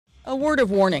A word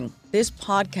of warning, this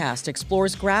podcast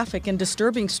explores graphic and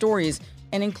disturbing stories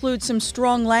and includes some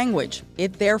strong language.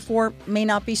 It therefore may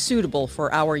not be suitable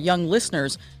for our young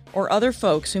listeners or other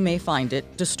folks who may find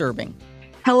it disturbing.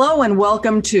 Hello and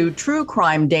welcome to True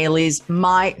Crime Daily's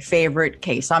My Favorite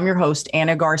Case. I'm your host,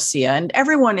 Anna Garcia, and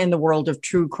everyone in the world of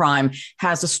true crime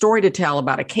has a story to tell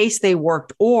about a case they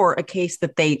worked or a case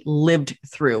that they lived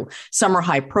through. Some are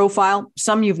high profile,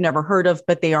 some you've never heard of,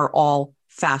 but they are all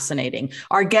fascinating.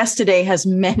 Our guest today has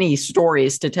many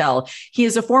stories to tell. He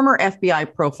is a former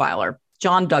FBI profiler,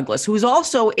 John Douglas, who is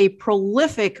also a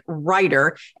prolific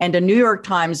writer and a New York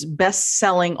Times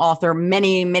best-selling author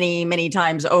many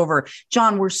times over.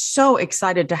 John, we're so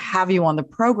excited to have you on the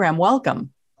program. Welcome.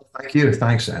 Thank you.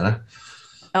 Thanks, Anna.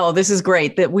 Oh, this is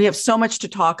great that we have so much to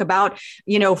talk about.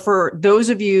 You know, for those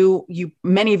of you,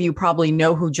 many of you probably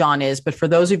know who John is, but for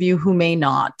those of you who may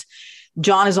not,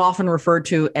 John is often referred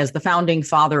to as the founding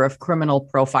father of criminal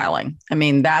profiling. I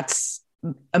mean, that's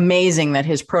amazing that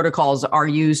his protocols are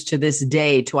used to this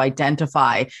day to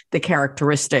identify the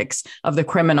characteristics of the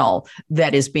criminal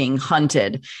that is being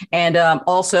hunted. And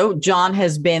also, John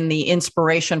has been the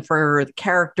inspiration for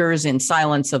characters in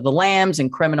Silence of the Lambs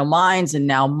and Criminal Minds and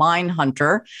now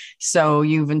Mindhunter. So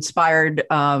you've inspired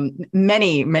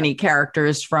many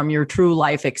characters from your true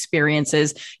life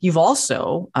experiences. You've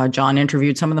also, John,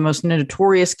 interviewed some of the most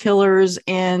notorious killers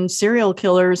and serial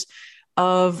killers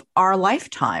of our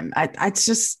lifetime. It's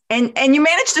just, and you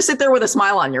managed to sit there with a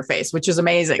smile on your face, which is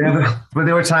amazing. Yeah, but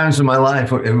there were times in my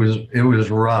life it was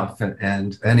rough,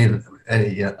 and any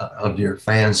of your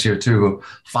fans here too who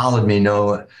followed me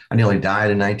know I nearly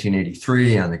died in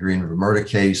 1983 on the Green River murder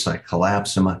case. I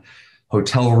collapsed in my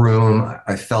hotel room.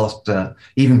 I felt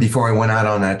even before I went out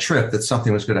on that trip that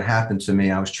something was going to happen to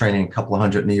me. I was training a couple of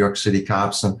hundred New York City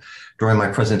cops, and during my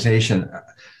presentation,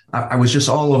 I was just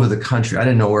all over the country. I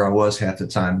didn't know where I was half the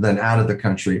time, then out of the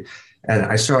country. And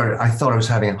I thought I was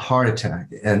having a heart attack.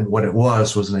 And what it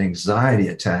was an anxiety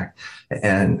attack.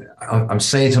 And I'm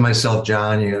saying to myself,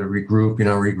 John, you got to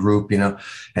regroup.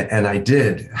 And I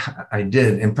did.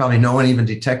 And probably no one even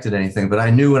detected anything. But I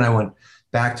knew when I went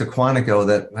back to Quantico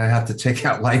that I have to take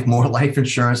out more life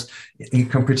insurance,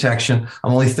 income protection.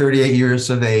 I'm only 38 years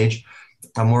of age.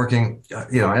 I'm working,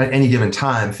 at any given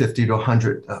time, 50 to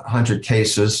 100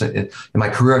 cases. In my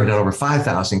career, I've done over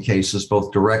 5,000 cases,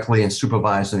 both directly and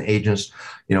supervised, and agents,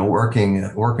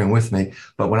 working with me.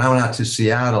 But when I went out to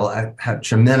Seattle, I had a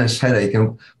tremendous headache.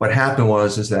 And what happened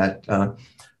is that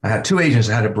I had two agents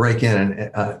I had to break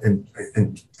in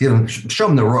and show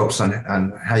them the ropes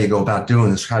on how you go about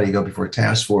doing this, how do you go before a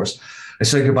task force. I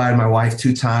said goodbye to my wife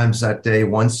 2 times that day,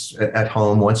 once at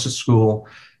home, once at school.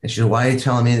 And she said, "Why are you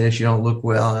telling me this? You don't look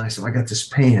well." And I said, "I got this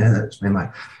pain in my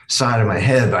side of my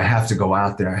head, but I have to go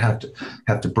out there. I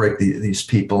have to break these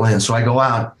people in." So I go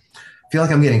out, feel like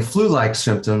I'm getting flu-like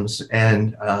symptoms,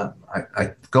 and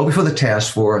I go before the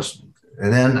task force.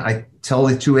 And then I tell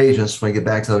the 2 agents when I get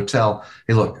back to the hotel,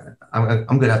 "Hey, look, I'm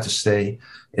going to have to stay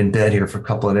in bed here for a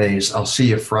couple of days. I'll see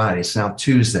you Friday." It's now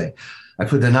Tuesday. I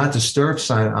put the not disturb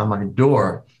sign on my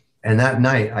door. And that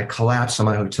night, I collapsed on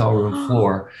my hotel room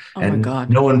floor, and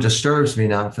no one disturbs me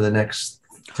now for the next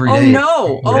 3 days.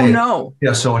 Oh no!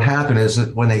 Yeah. So what happened is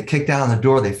that when they kicked down the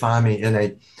door, they found me in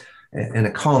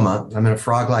a coma. I'm in a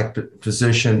frog-like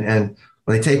position, and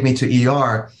when they take me to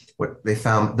ER, what they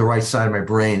found, the right side of my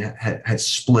brain had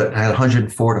split. I had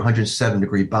 104 to 107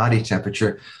 degree body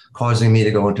temperature, causing me to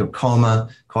go into a coma,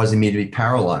 causing me to be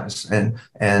paralyzed. And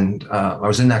I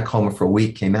was in that coma for a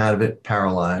week, came out of it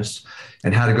paralyzed,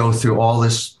 and had to go through all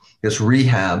this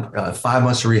rehab, 5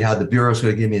 months of rehab. The Bureau's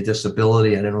going to give me a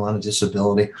disability. I didn't want a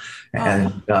disability.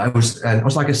 And it was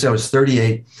like I said, I was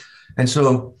 38. And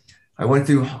so I went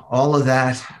through all of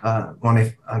that.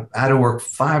 When I'm out of work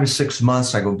 5 or 6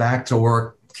 months, I go back to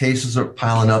work. Cases are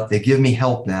piling up. They give me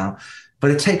help now.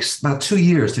 But it takes about 2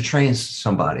 years to train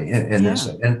somebody in this.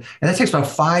 And that takes about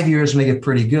 5 years to make it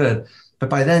pretty good.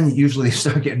 But by then, usually they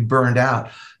start getting burned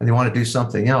out and they want to do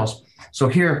something else. So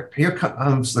here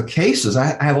comes the cases.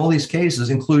 I have all these cases,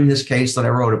 including this case that I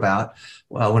wrote about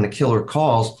when a killer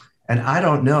calls. And I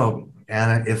don't know,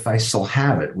 Anna, if I still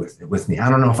have it with me. I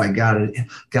don't know if I got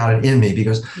it in me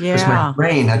because my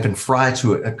brain had been fried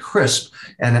to a crisp.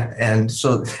 And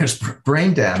so there's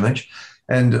brain damage.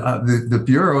 And the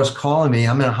Bureau is calling me.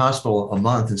 I'm in a hospital a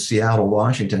month in Seattle,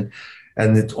 Washington.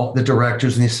 And the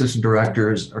directors and the assistant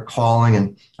directors are calling,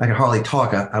 and I could hardly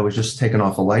talk. I was just taken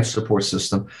off a life support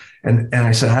system. And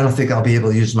I said, "I don't think I'll be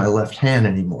able to use my left hand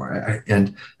anymore."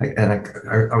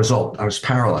 I was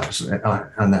paralyzed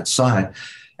on that side.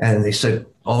 And they said,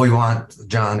 all we want,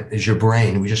 John, is your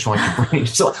brain. We just want your brain.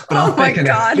 So, but oh my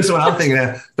God. This is what I'm thinking.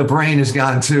 That the brain is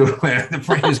gone too. The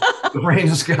brain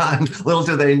is gone. Little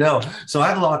do they know. So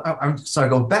I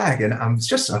go back, and I'm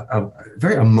just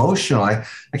very emotional. I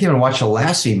can't even watch a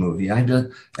Lassie movie. And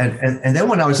then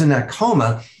when I was in that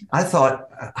coma, I thought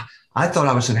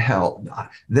I was in hell.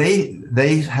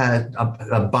 They had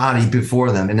a body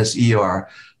before them in this ER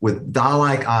with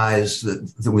doll-like eyes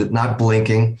that were not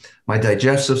blinking. My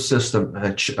digestive system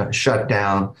had shut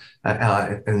down.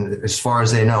 And as far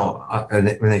as they know,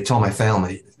 when they told my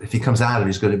family, if he comes out of it,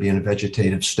 he's going to be in a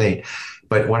vegetative state.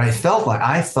 But what I felt like,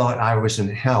 I thought I was in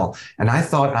hell, and I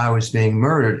thought I was being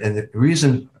murdered. And the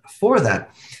reason for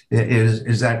that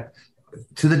is that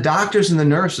to the doctors and the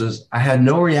nurses, I had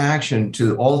no reaction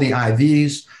to all the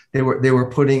IVs they were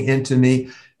putting into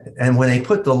me. And when they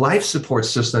put the life support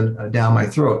system down my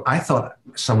throat, I thought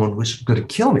someone was going to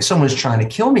kill me. Someone was trying to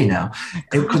kill me now,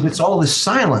 because it's all this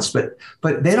silence. But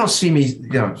they don't see me,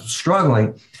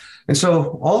 struggling. And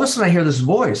so all of a sudden I hear this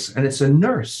voice, and it's a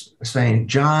nurse saying,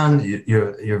 "John,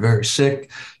 you're very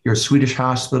sick. You're a Swedish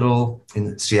hospital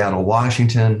in Seattle,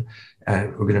 Washington.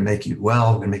 And we're going to make you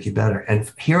well. We're going to make you better." And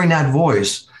hearing that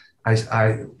voice,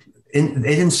 they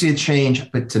didn't see a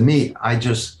change, but to me, I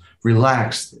just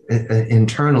relaxed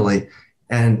internally,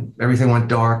 and everything went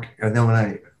dark. And then when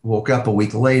I woke up a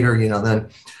week later, then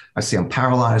I see I'm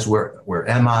paralyzed. Where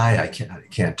am I? I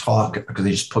can't talk, because they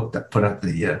just put up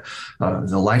the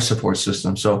life support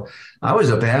system. So I was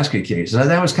a basket case,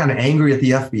 and I was kind of angry at the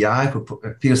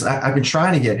FBI because I've been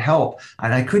trying to get help,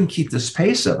 and I couldn't keep this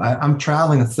pace up. I'm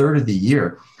traveling a third of the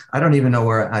year. I don't even know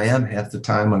where I am half the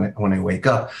time when I wake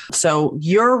up. So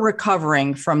you're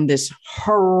recovering from this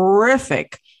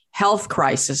horrific health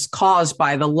crisis caused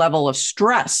by the level of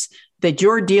stress that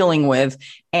you're dealing with.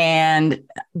 And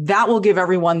that will give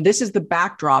everyone, this is the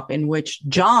backdrop in which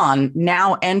John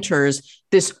now enters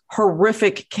this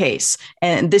horrific case.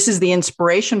 And this is the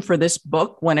inspiration for this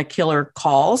book, When a Killer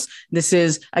Calls. This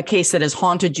is a case that has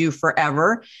haunted you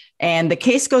forever. And the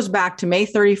case goes back to May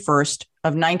 31st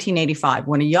of 1985,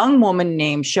 when a young woman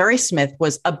named Sherry Smith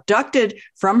was abducted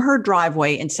from her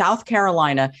driveway in South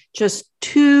Carolina just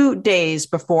 2 days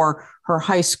before her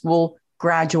high school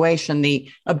graduation. The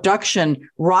abduction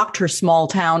rocked her small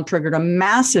town, triggered a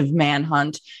massive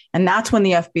manhunt. And that's when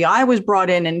the FBI was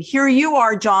brought in. And here you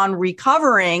are, John,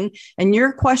 recovering, and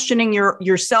you're questioning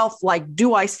yourself, like,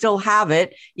 do I still have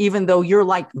it? Even though you're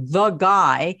like the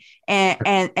guy,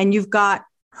 and you've got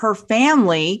her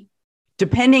family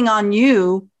depending on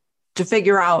you to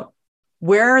figure out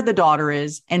where the daughter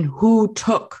is and who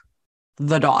took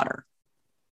the daughter.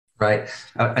 Right.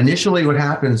 Initially, what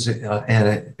happens,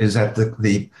 Anna, is that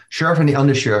the sheriff and the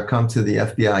undersheriff come to the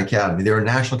FBI Academy. They're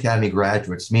National Academy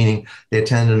graduates, meaning they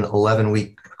attended an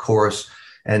 11-week course,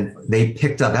 and they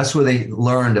picked up. That's where they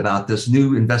learned about this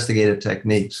new investigative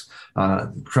techniques,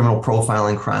 criminal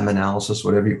profiling, crime analysis,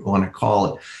 whatever you want to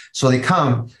call it. So they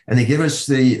come and they give us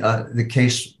the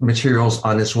case materials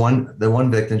on the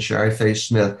one victim, Sherry Faye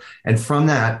Smith, and from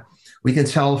that we can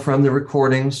tell from the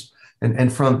recordings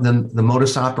and from the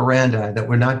modus operandi that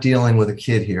we're not dealing with a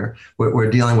kid here.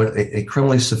 We're dealing with a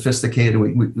criminally sophisticated,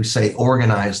 we say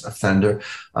organized offender,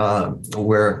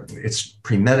 where it's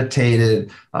premeditated.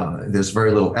 There's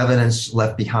very little evidence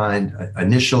left behind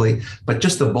initially, but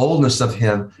just the boldness of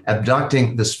him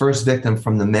abducting this first victim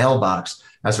from the mailbox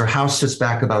as her house sits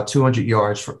back about 200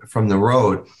 yards from the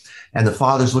road. And the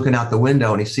father's looking out the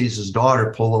window, and he sees his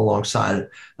daughter pull alongside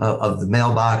of the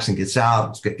mailbox and gets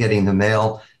out, getting the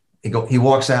mail. He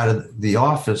walks out of the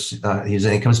office,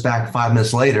 he comes back 5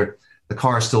 minutes later, the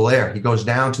car is still there. He goes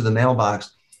down to the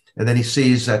mailbox, and then he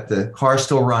sees that the car is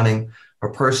still running. Her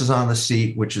purse is on the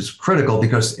seat, which is critical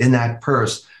because in that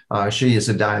purse, she is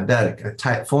a diabetic,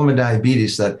 a form of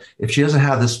diabetes that if she doesn't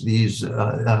have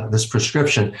this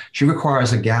prescription, she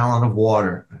requires a gallon of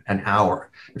water an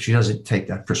hour if she doesn't take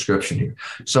that prescription here.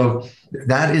 So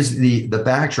that is the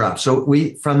backdrop. So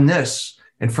from this,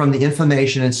 and from the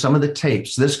information and some of the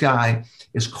tapes, this guy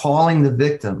is calling the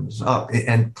victims up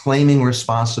and claiming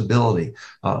responsibility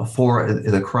for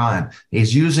the crime.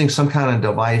 He's using some kind of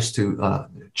device to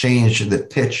change the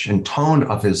pitch and tone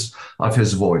of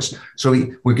his voice. So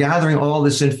we're gathering all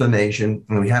this information,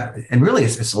 and really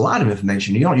it's a lot of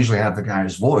information. You don't usually have the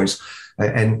guy's voice.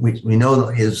 And we know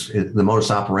the modus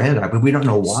operandi, but we don't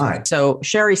know why. So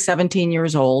Sherry's 17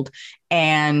 years old,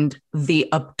 and the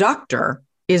abductor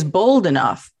is bold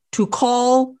enough to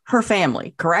call her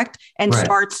family, correct? And right.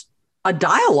 Starts a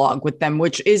dialogue with them,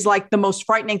 which is like the most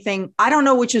frightening thing. I don't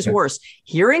know which is worse,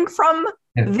 hearing from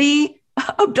the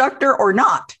abductor or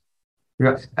not.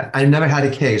 Yeah, I never had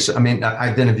a case. I mean,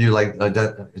 I've interviewed like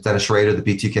Dennis Rader, the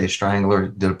BTK Strangler,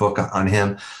 did a book on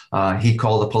him. He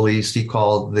called the police. He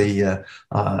called the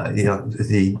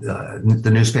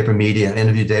newspaper media.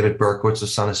 Interviewed David Berkowitz, the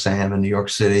son of Sam, in New York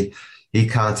City. He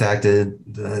contacted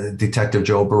Detective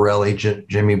Joe Borelli,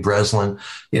 Jimmy Breslin.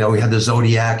 We had the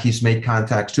Zodiac. He's made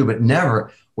contacts too, but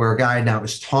never where a guy now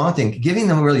is taunting, giving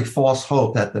them really false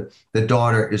hope that the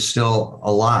daughter is still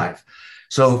alive.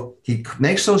 So he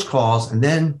makes those calls, and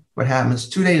then what happens?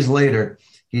 2 days later,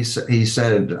 he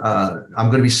said, "I'm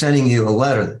going to be sending you a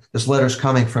letter. This letter is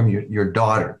coming from your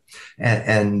daughter,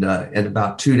 and in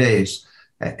about 2 days."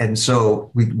 And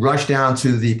so we rush down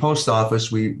to the post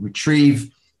office. We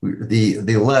retrieve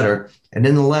the letter, and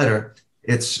in the letter,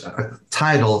 it's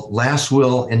titled "Last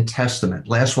Will and Testament."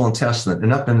 Last Will and Testament,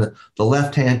 and up in the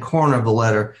left-hand corner of the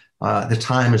letter, the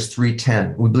time is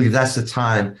 3:10. We believe that's the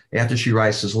time after she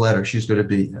writes this letter. She's going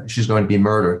to be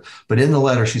murdered. But in the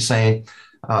letter, she's saying,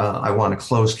 "I want a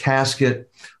closed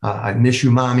casket. I miss you,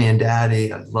 mommy and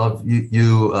daddy. I love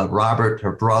you, Robert,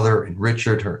 her brother, and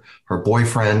Richard, her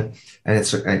boyfriend." And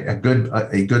it's a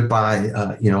goodbye,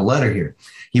 letter here.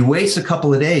 He waits a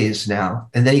couple of days now,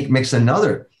 and then he makes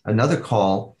another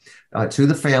call to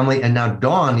the family. And now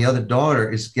Dawn, the other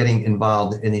daughter, is getting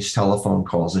involved in these telephone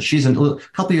calls. And she's a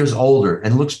couple years older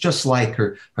and looks just like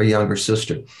her younger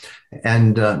sister.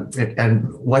 And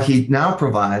what he now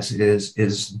provides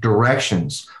is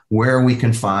directions where we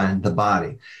can find the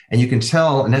body. And you can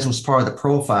tell, and as was part of the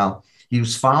profile, he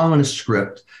was following a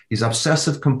script. He's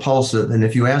obsessive compulsive. And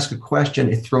if you ask a question,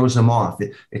 it throws him off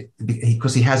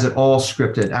because he has it all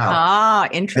scripted out. Ah,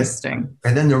 interesting.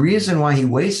 And then the reason why he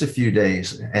waits a few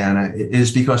days, Anna,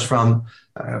 is because from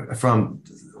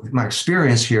my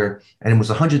experience here, and it was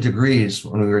 100 degrees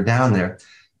when we were down there,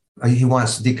 he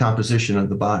wants decomposition of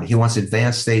the body. He wants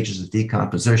advanced stages of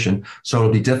decomposition. So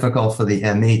it'll be difficult for the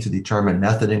ME to determine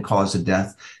method and cause of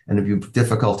death. And it'll be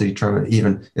difficult to determine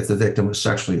even if the victim was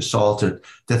sexually assaulted,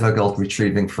 difficult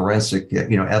retrieving forensic,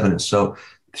 evidence. So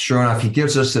sure enough, he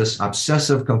gives us this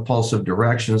obsessive compulsive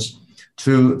directions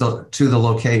to the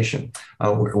location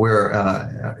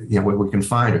where we can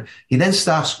find her. He then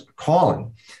stops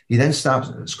calling.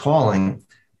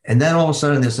 And then all of a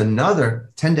sudden, there's 10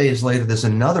 days later, there's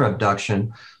another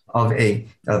abduction of a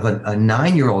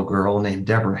 9-year-old girl named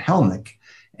Deborah Helmick.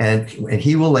 And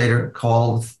he will later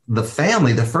call the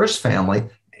first family,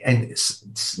 and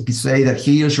say that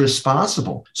he is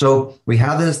responsible. So we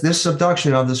have this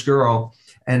abduction of this girl,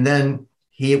 and then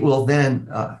he will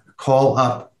call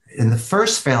up in the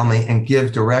first family and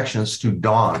give directions to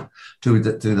Dawn, to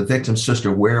the victim's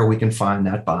sister, where we can find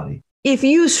that body. If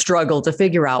you struggle to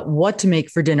figure out what to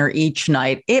make for dinner each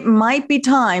night, it might be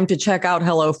time to check out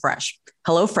HelloFresh.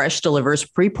 HelloFresh delivers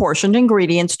pre-portioned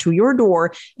ingredients to your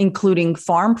door, including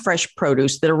farm fresh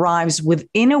produce that arrives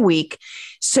within a week,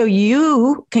 so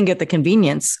you can get the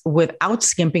convenience without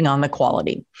skimping on the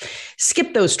quality.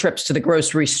 Skip those trips to the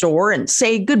grocery store and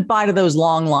say goodbye to those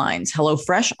long lines.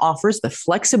 HelloFresh offers the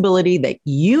flexibility that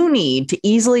you need to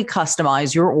easily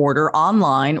customize your order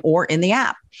online or in the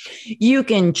app. You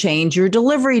can change your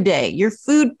delivery day, your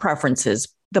food preferences,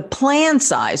 the plan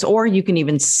size, or you can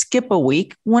even skip a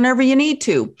week whenever you need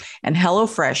to. And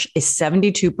HelloFresh is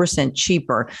 72%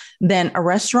 cheaper than a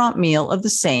restaurant meal of the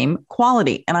same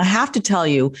quality. And I have to tell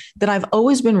you that I've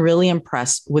always been really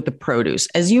impressed with the produce.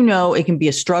 As you know, it can be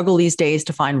a struggle these days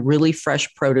to find really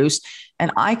fresh produce.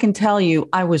 And I can tell you,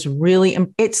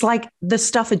 it's like the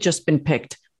stuff had just been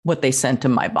picked, what they sent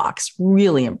in my box.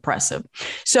 Really impressive.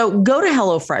 So go to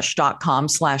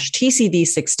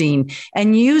HelloFresh.com/TCD16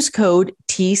 and use code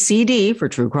TCD for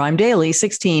True Crime Daily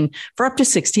 16 for up to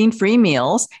 16 free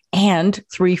meals and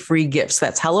 3 free gifts.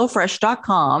 That's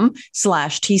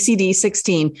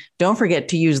HelloFresh.com/TCD16. Don't forget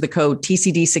to use the code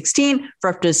TCD16 for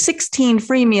up to 16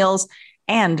 free meals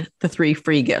and the 3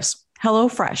 free gifts.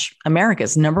 HelloFresh,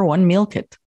 America's #1 meal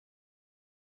kit.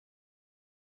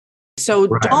 So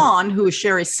right. Dawn, who is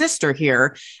Sherry's sister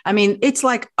here, I mean, it's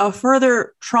like a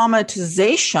further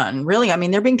traumatization, really. I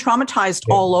mean, they're being traumatized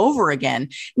all over again.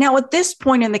 Now, at this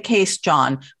point in the case,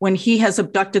 John, when he has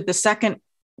abducted the second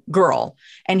girl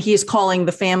and he is calling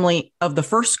the family of the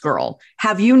first girl,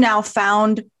 have you now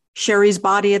found Sherry's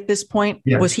body at this point?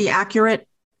 Yes. Was he accurate?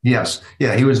 Yes.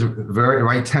 Yeah, he was very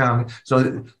right down.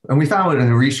 So, and we found it in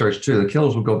the research too. The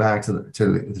killers would go back to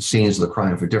the scenes of the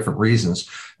crime for different reasons,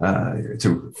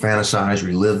 to fantasize,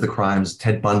 relive the crimes.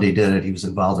 Ted Bundy did it. He was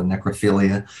involved in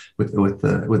necrophilia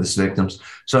with his victims.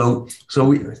 So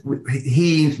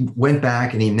he went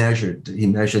back and he measured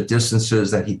distances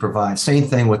that he provides. Same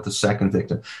thing with the second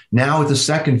victim. Now with the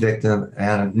second victim,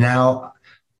 and now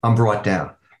I'm brought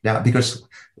down. Now, because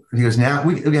because now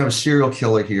we have a serial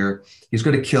killer here. He's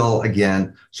going to kill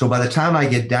again. So by the time I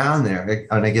get down there,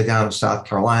 and I get down to South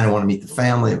Carolina, I want to meet the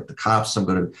family, the cops. I'm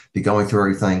going to be going through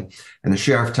everything. And the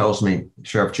sheriff tells me,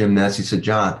 Sheriff Jim Metz, he said,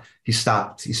 John, he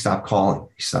stopped calling.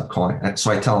 He stopped calling. And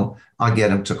so I tell him, I'll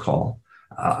get him to call.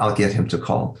 I'll get him to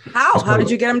call. How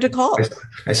did you get him to call?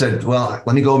 I said, well,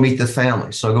 let me go meet the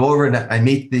family. So I go over and I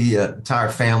meet the entire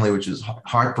family, which is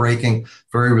heartbreaking,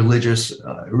 very religious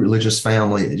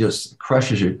family. It just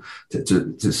crushes you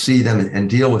to see them and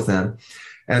deal with them.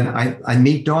 And I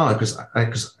meet Dawn because I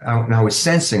was I'm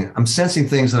sensing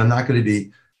things that I'm not going to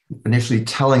be initially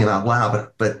telling him out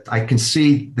loud, but I can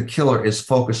see the killer is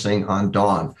focusing on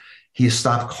Dawn. He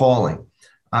stopped calling.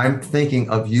 I'm thinking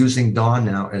of using Dawn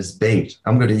now as bait.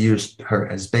 I'm going to use her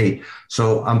as bait.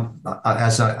 So I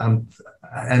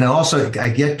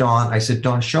get Dawn. I said,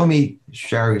 Dawn, show me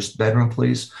Sherry's bedroom,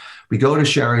 please. We go to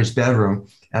Sherry's bedroom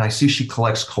and I see she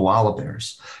collects koala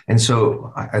bears. And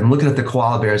so I'm looking at the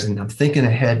koala bears and I'm thinking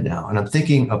ahead now. And I'm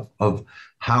thinking of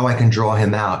how I can draw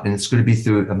him out. And it's going to be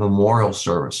through a memorial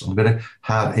service. I'm going to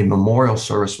have a memorial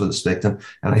service for this victim.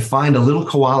 And I find a little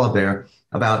koala bear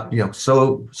about,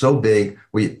 so big,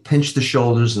 where you pinch the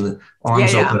shoulders and the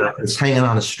arms open up. It's hanging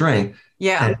on a string.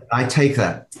 Yeah. And I take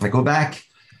that. I go back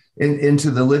into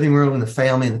the living room and the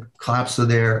family and the cops are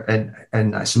there.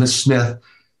 And I said, Miss Smith,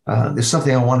 there's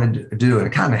something I wanted to do. And I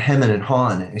kind of hemming and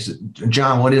hawing. And he said,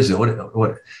 John, what is it?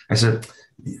 What? I said,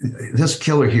 this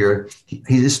killer here, he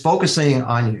is focusing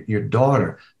on your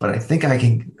daughter, but I think I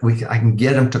can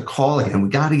get him to call again. We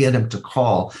got to get him to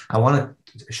call. I want to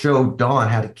show Dawn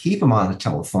how to keep him on the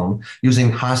telephone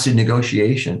using hostage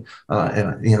negotiation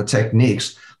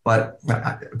techniques. But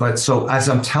so as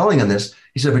I'm telling him this,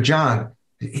 he said, but John,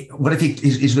 what if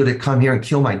he's going to come here and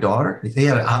kill my daughter? He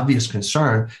had an obvious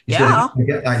concern.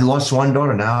 I lost one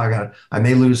daughter. Now I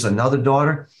may lose another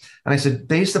daughter. And I said,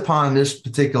 based upon this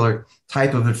particular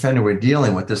type of offender we're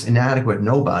dealing with, this inadequate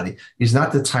nobody, he's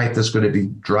not the type that's going to be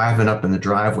driving up in the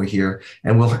driveway here.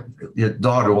 And your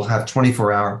daughter will have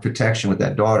 24-hour protection with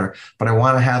that daughter. But I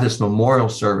want to have this memorial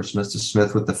service, Mr.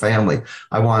 Smith, with the family.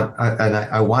 I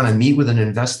want to meet with an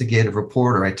investigative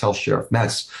reporter. I tell Sheriff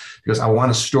Metz, because I want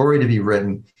a story to be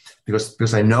written,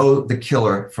 because I know the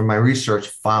killer from my research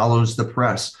follows the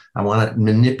press. I want to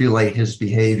manipulate his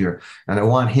behavior, and I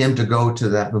want him to go to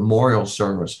that memorial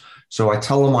service. So I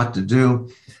tell him what to do,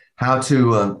 how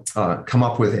to come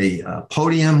up with a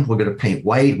podium. We're going to paint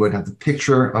white. We're going to have the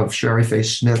picture of Sherry Faye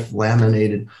Smith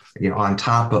laminated, on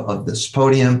top of this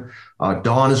podium.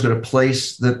 Dawn is going to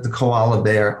place the koala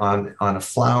bear on a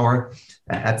flower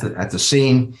at the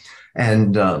scene,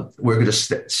 and we're going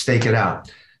to stake it out.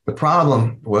 The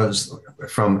problem was,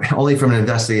 only from an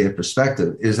investigative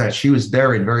perspective, is that she was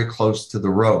buried very close to the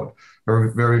road,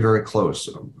 very, very, very close.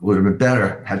 It would have been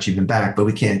better had she been back, but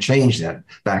we can't change that,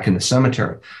 back in the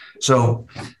cemetery. So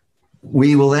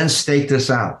we will then stake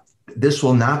this out. This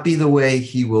will not be the way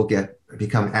he will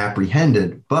become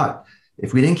apprehended, but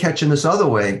if we didn't catch him this other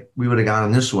way, we would have gone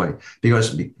him this way,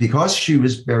 because she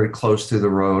was very close to the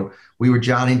road. We were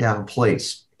jotting down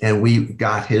plates. And we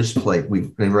got his plate.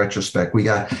 In retrospect, we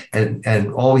got,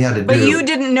 and all we had to do. But you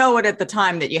didn't know it at the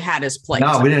time that you had his plate.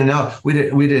 No, we didn't know. We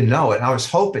didn't know it. I was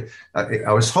hoping.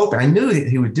 I knew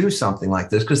he would do something like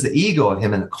this, because the ego of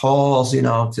him and the calls, to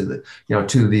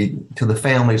the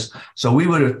families. So we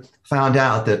would have found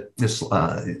out that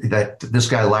this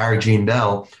guy Larry Gene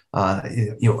Bell,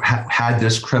 had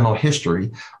this criminal history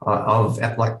of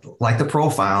like the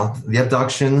profile, the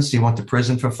abductions. He went to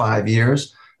prison for 5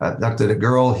 years. Abducted a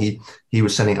girl. He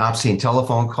was sending obscene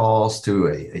telephone calls to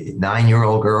a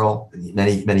 9-year-old girl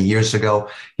many years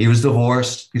ago. He was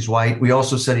divorced. He's white. We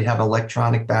also said he'd have an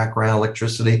electronic background,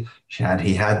 electricity. He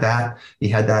had that. He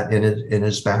had that in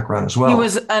his background as well. He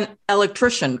was an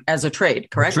electrician as a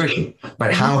trade, correct? Electrician.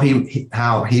 But how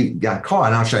he got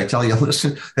caught. Now, should I tell you?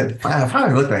 Listen,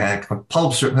 probably what the heck?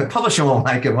 Publisher won't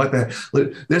like it. What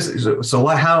the this? So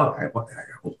what? How?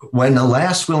 When the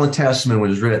last will and testament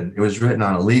was written, it was written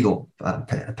on a legal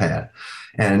pad,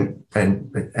 and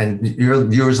your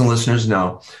viewers and listeners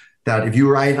know that if you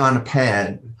write on a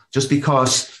pad, just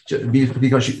because you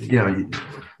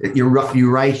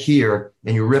write here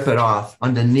and you rip it off,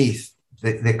 underneath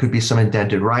there could be some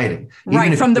indented writing,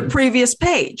 right, from the previous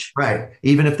page. Right,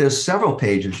 even if there's several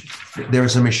pages,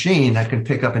 there's a machine that can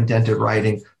pick up indented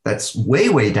writing that's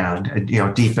way down,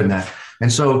 deep in that,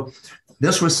 and so.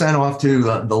 This was sent off to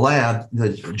the lab, the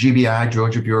GBI,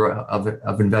 Georgia Bureau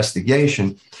of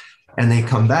Investigation, and they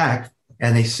come back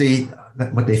and they see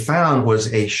that what they found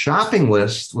was a shopping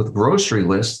list with grocery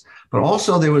lists, but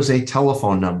also there was a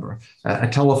telephone number,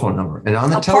 and on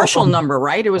the partial number,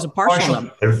 right? It was a partial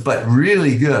number, but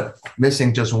really good,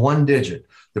 missing just one digit.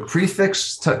 The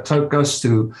prefix took us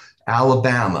to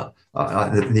Alabama,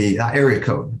 the area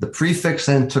code. The prefix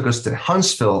then took us to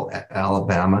Huntsville,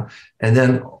 Alabama, and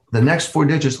then the next four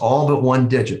digits, all but one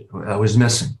digit, was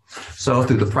missing. So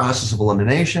through the process of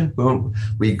elimination, boom,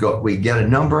 we get a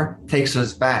number, takes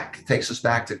us back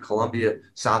to Columbia,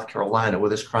 South Carolina, where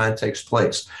this crime takes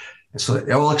place. And so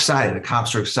they're all excited. The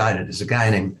cops are excited. There's a guy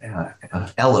named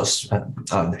Ellis,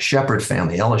 the Shepherd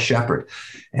family, Ellis Shepherd.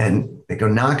 And they go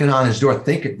knocking on his door,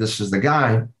 thinking this is the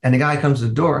guy. And the guy comes to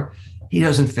the door. He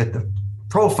doesn't fit the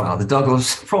profile, the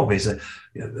Douglas profile.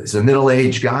 He's a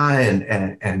middle-aged guy,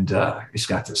 and he's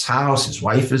got this house. His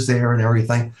wife is there and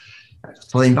everything.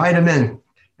 So they invite him in,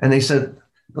 and they said,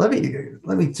 let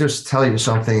me just tell you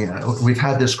something. We've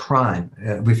had this crime.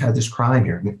 We've had this crime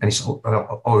here. And he said,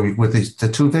 oh, with the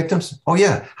two victims? Oh,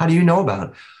 yeah. How do you know about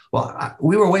it? Well,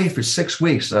 we were waiting for 6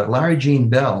 weeks. Larry Gene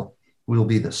Bell, who will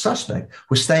be the suspect,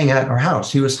 was staying at our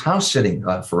house. He was house sitting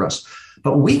for us.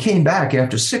 But we came back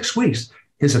after 6 weeks.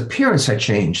 His appearance had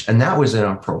changed, and that was in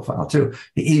our profile too.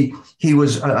 He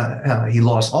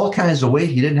lost all kinds of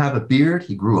weight. He didn't have a beard.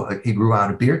 He grew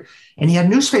out a beard, and he had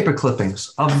newspaper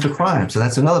clippings of the crime. So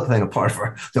that's another thing, a part of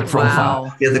the profile.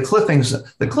 Wow. Yeah, the clippings,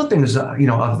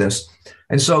 of this,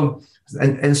 and so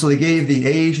they gave the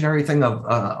age and everything of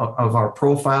our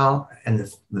profile, and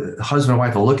the husband and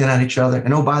wife are looking at each other.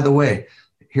 And oh, by the way,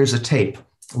 here's a tape.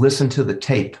 Listen to the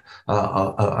tape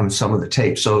on some of the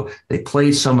tapes. So they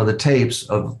played some of the tapes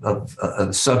of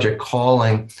the subject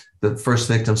calling the first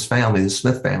victim's family, the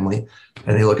Smith family,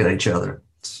 and they look at each other.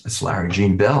 It's Larry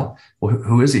Gene Bell. Well,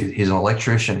 who is he? He's an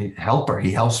electrician helper.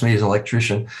 He helps me as an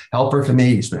electrician helper for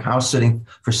me. He's been house sitting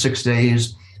for 6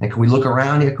 days. And can we look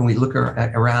around here? Can we look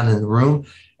around in the room?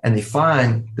 And they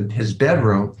find his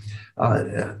bedroom.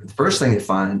 The first thing they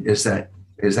find is that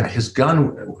his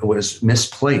gun was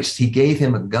misplaced. He gave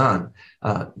him a gun,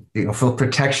 for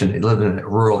protection. He lived in a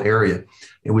rural area.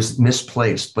 It was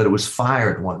misplaced, but it was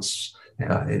fired once,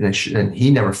 and he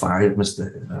never fired it,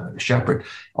 Mr. Shepherd.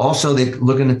 Also, they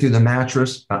looking through the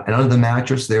mattress, and under the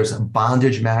mattress, there's a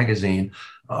bondage magazine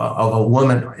of a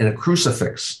woman in a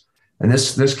crucifix. And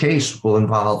this case will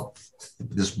involve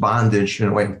this bondage in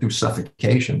a way through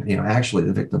suffocation. Actually,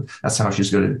 the victim, that's how she's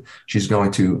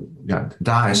going to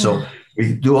die. So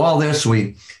we do all this.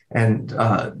 The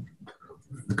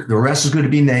rest is going to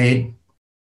be made.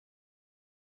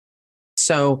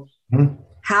 So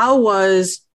how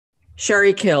was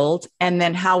Sherry killed? And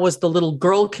then how was the little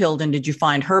girl killed? And did you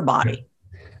find her body?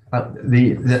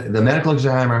 The medical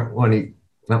examiner, when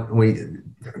we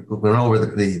went over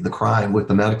the crime with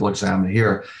the medical examiner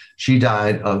here, she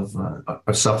died of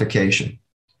suffocation,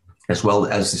 as well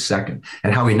as the second.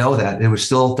 And how we know that, it was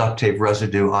still duct tape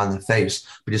residue on the face.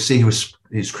 But you see,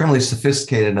 he's criminally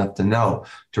sophisticated enough to know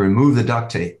to remove the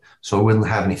duct tape, so it wouldn't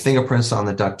have any fingerprints on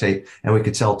the duct tape. And we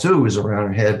could tell too it was around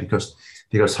her head because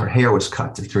her hair was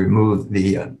cut to remove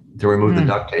the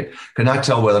duct tape. Could not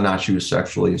tell whether or not she was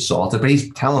sexually assaulted, but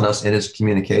he's telling us in his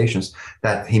communications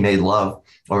that he made love,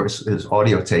 or his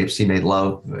audio tapes, he made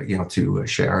love, to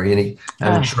Sherry, and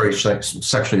I'm sure he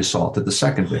sexually assaulted the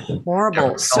second victim.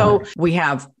 Horrible. So we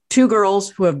have two girls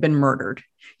who have been murdered.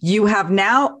 You have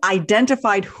now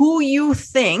identified who you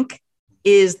think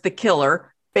is the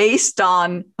killer based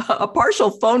on a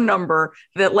partial phone number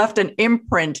that left an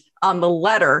imprint on the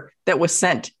letter that was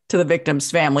sent to the victim's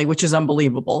family, which is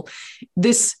unbelievable.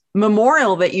 This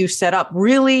memorial that you set up,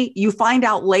 really, you find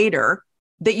out later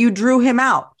that you drew him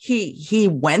out. He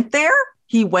went there.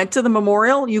 He went to the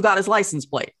memorial. You got his license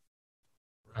plate.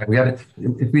 We got it.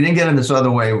 If we didn't get him this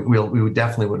other way, we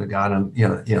definitely would have got him,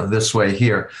 this way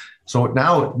here. So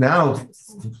now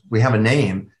we have a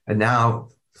name, and now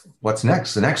what's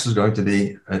next? The next is going to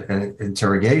be an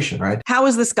interrogation, right? How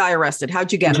was this guy arrested?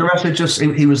 How'd you get him? Arrested.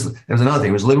 There was another thing.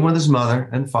 He was living with his mother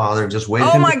and father, just waiting.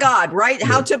 Oh my God! Right?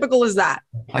 How typical is that?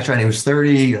 I tried. He was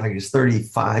 30. He was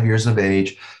 35 years of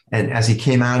age, and as he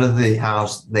came out of the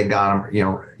house, they got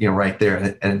him. Right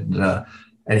there,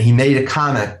 and he made a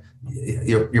comment.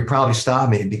 You're probably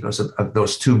stopped me because of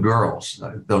those two girls.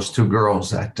 That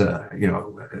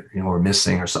were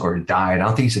missing or died. I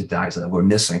don't think he said died. So were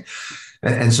missing.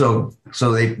 And so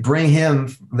they bring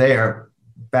him there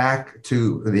back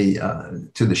to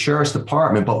the sheriff's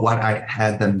department. But what I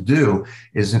had them do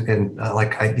is,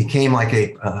 I became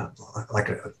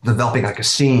developing like a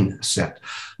scene set.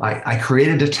 I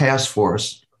created a task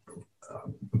force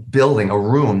building, a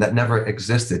room that never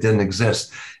existed, didn't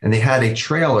exist. And they had a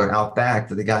trailer out back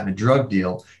that they got in a drug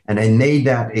deal. And they made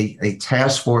that a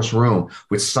task force room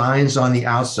with signs on the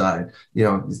outside,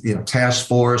 task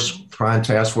force, crime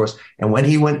task force. And when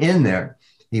he went in there,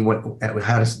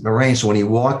 had it arranged. So when he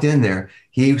walked in there,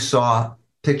 he saw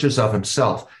pictures of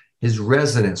himself, his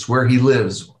residence, where he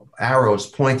lives, arrows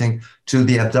pointing to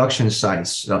the abduction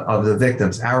sites of the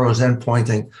victims, arrows then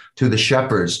pointing to the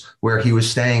Shepherds where he was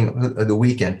staying the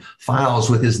weekend, files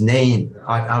with his name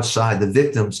outside the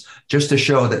victims, just to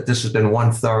show that this has been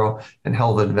one thorough and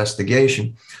hell of an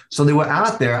investigation. So they were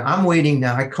out there. I'm waiting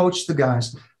now. I coached the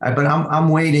guys, but I'm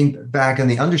waiting back in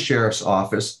the undersheriff's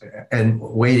office and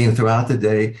waiting throughout the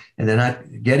day, and they're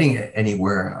not getting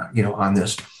anywhere, on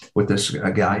this with this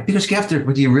guy, because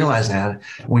what you realize that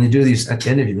when you do these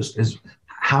interviews is,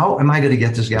 how am I going to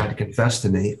get this guy to confess to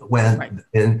me when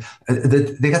they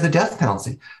got the death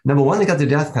penalty? Number one, they got the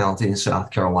death penalty in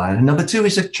South Carolina. And number two,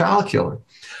 he's a child killer.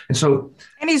 And so,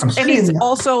 he's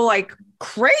also like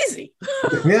crazy.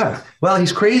 Yeah. Well,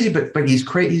 he's crazy, but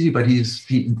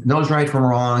he knows right from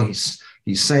wrong. He's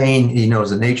sane. He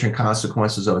knows the nature and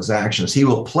consequences of his actions. He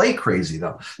will play crazy,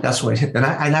 though. That's what, and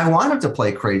I want him to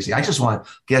play crazy. I just want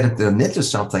to get him to admit to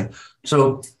something.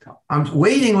 So I'm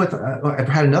waiting I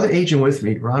had another agent with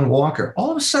me, Ron Walker.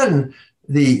 All of a sudden,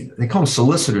 they call them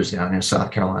solicitors down in South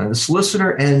Carolina. The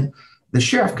solicitor and the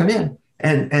sheriff come in,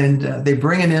 and they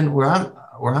bring him in where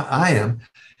I am,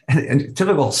 and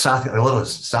typical South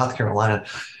Carolina.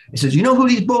 He says, "You know who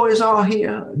these boys are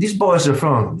here? These boys are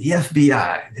from the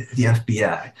FBI. The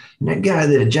FBI. And that guy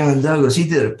there, John Douglas, he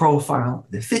did a profile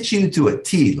that fits you to a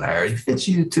T, Larry. Fits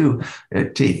you to a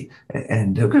T.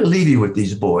 And we're going to leave you with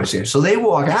these boys here." So they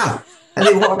walk out, and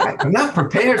they walk out. I'm not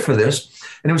prepared for this.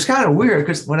 And it was kind of weird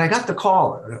because when I got the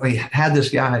call, we had this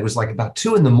guy. It was like about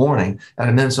 2 a.m. at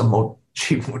a Mensa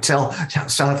cheap hotel,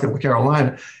 South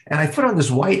Carolina. And I put on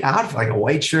this white outfit, like a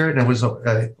white shirt, and it was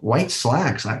white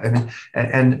slacks.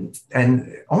 And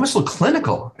almost looked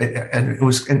clinical. And it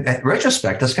was, in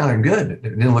retrospect, that's kind of good. It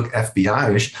didn't look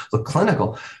FBI-ish, looked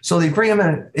clinical. So they bring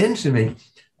him into me,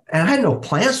 and I had no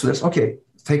plans for this. Okay,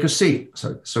 take a seat.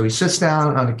 So he sits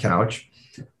down on the couch.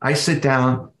 I sit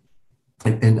down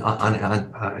on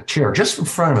a chair just in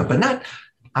front of him, but not.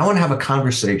 I want to have a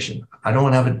conversation. I don't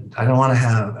want to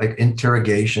have an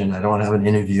interrogation. I don't want to have an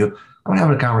interview. I want to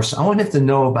have a conversation. I want him to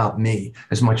know about me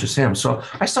as much as him. So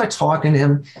I start talking to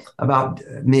him about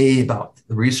me, about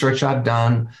the research I've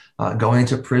done, going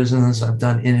to prisons. I've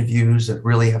done interviews that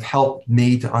really have helped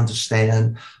me to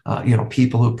understand,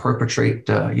 people who perpetrate,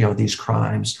 these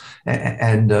crimes.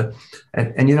 And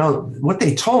what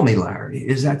they told me, Larry,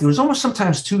 is that there was almost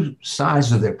sometimes two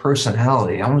sides of their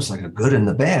personality, almost like a good and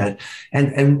the bad.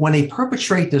 And when they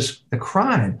perpetrate the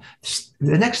crime,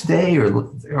 the next day or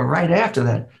right after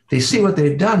that, they see what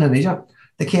they've done and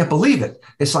they can't believe it.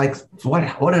 It's like, what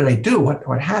did I do?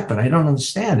 What happened? I don't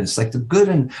understand. It's like the good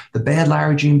and the bad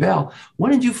Larry Gene Bell.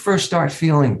 When did you first start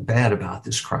feeling bad about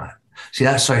this crime? See,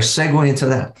 so I segue into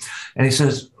that. And he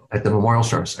says, at the memorial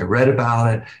service, I read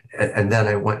about it. And then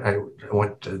I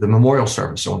went to the memorial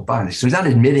service. I went by. So he's not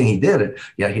admitting he did it.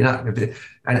 Yeah, he's not.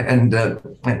 And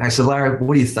I said, Larry,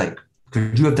 what do you think?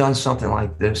 Could you have done something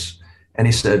like this? And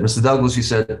he said, Mr. Douglas, he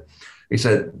said,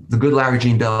 the good Larry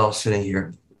Gene Bell sitting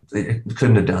here, they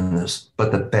couldn't have done this,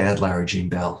 but the bad Larry Gene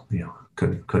Bell,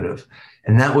 could have.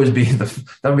 And that would be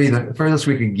the furthest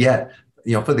we could get,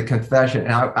 for the confession.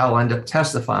 And I'll end up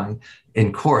testifying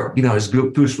in court. His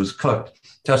goose was cooked,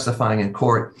 testifying in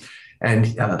court. And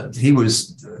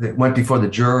it went before the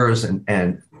jurors, and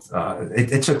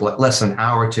it took less than an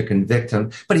hour to convict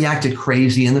him. But he acted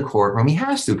crazy in the courtroom. He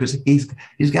has to, because he's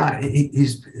going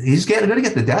to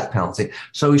get the death penalty.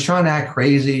 So he's trying to act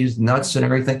crazy, he's nuts and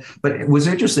everything. But it was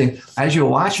interesting as you're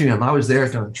watching him. I was there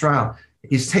during the trial.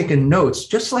 He's taking notes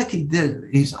just like he did.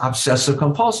 He's obsessive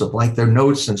compulsive, like their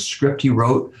notes and script he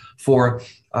wrote for.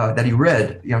 That he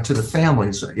read, to the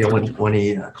families, when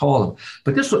he called them.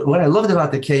 But what I loved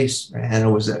about the case, and it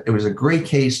was a great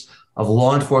case of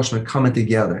law enforcement coming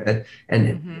together,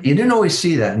 and you didn't always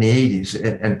see that in the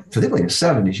 80s, and particularly in the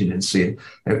 70s, you didn't see it.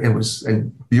 And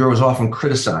the Bureau was often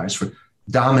criticized for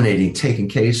dominating, taking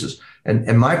cases.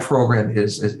 And my program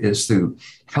is to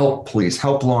help police,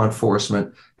 help law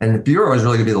enforcement. And the Bureau is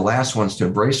really going to be the last ones to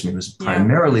embrace me. It was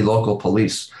primarily local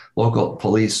police.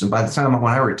 And by the time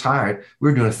when I retired, we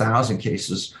were doing 1,000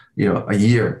 cases, a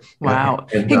year. Wow.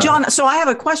 Hey, John, so I have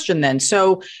a question then.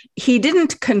 So he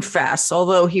didn't confess,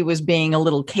 although he was being a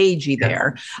little cagey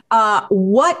there.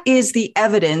 What is the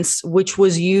evidence which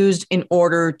was used in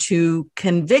order to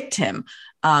convict him?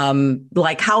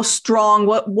 Like how strong,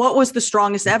 what was the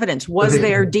strongest evidence? Was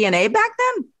there DNA back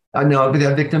then? No,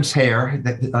 the victim's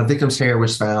hair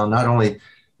was found. Not only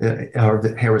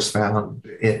her hair was found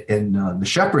in the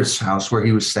shepherd's house where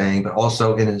he was staying, but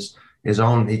also in his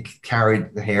own. He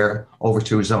carried the hair over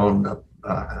to his own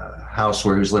house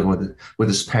where he was living with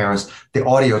his parents. The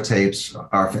audio tapes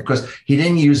are, because he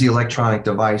didn't use the electronic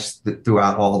device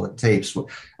throughout all the tapes.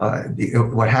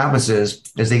 What happens is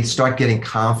they start getting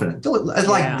confident. It's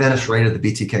like Dennis Rader, the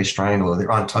BTK Strangler. They're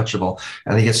untouchable,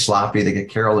 and they get sloppy, they get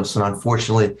careless, and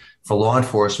unfortunately for law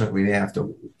enforcement, we have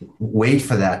to wait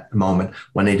for that moment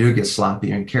when they do get sloppy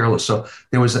and careless. So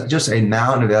there was just a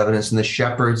mountain of evidence, and the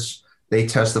shepherds, they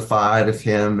testified of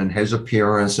him and his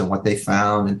appearance and what they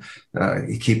found,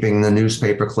 and keeping the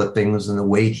newspaper clippings and the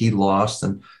weight he lost.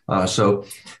 And so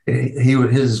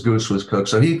his goose was cooked.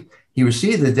 So he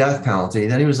received the death penalty.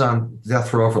 Then he was on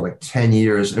death row for like 10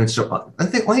 years. And so I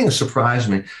think one thing that surprised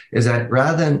me is that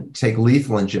rather than take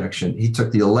lethal injection, he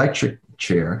took the electric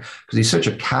chair because he's such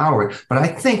a coward. But I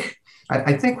think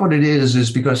what it is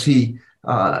because he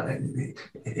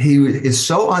is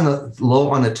so low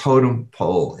on the totem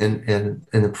pole in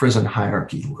the prison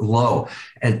hierarchy, low,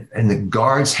 and the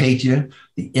guards hate you,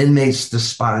 the inmates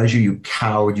despise you, you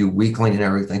coward, you weakling, and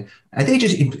everything. I think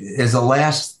just as the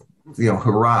last,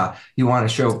 hurrah, you want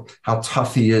to show how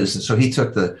tough he is, and so he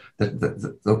took the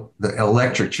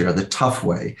electric chair, the tough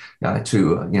way,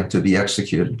 to be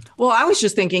executed. Well, I was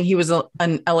just thinking he was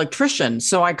an electrician,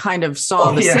 so I kind of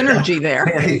saw the synergy there.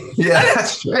 Yeah,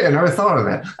 that's right. I never thought of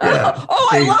that. Yeah.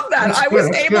 I love that. I was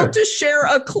able to share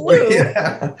a clue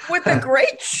with the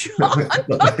great John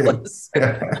Douglas.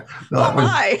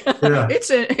 Hi.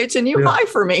 It's a new high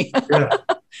for me.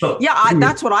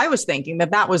 That's what I was thinking,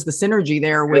 that was the synergy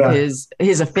there with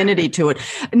his affinity to it.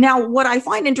 Now, what I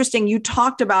find interesting, you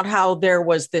talked about how there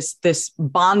was this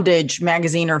bondage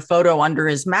magazine or photo under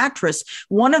his mattress.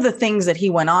 One of the things that he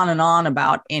went on and on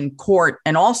about in court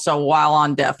and also while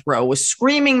on death row was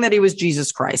screaming that he was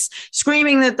Jesus Christ,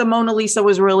 screaming that the Mona Lisa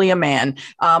was really a man,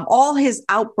 all his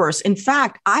outbursts. In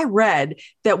fact, I read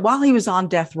that while he was on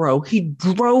death row, he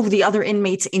drove the other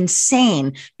inmates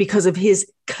insane because of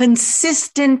his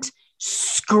consistent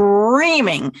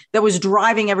screaming that was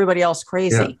driving everybody else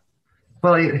crazy.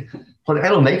 Yeah. Well,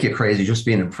 that'll make you crazy just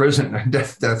being in prison,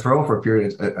 death row for a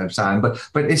period of time. But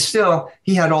it's still,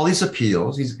 he had all these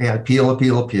appeals. He had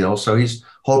appeal. So he's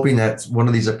hoping that one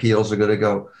of these appeals are going to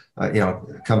go,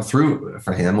 come through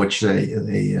for him, which they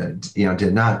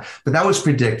did not. But that was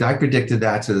predicted. I predicted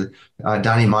that to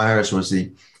Donnie Myers was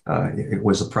the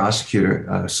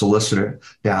prosecutor, solicitor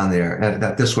down there, and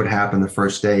that this would happen the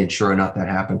first day. And sure enough, that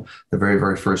happened the very,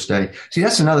 very first day. See,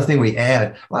 that's another thing we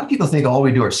add. A lot of people think all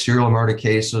we do are serial murder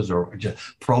cases or just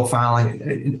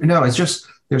profiling. No, it's just,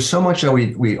 there's so much that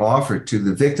we offer to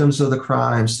the victims of the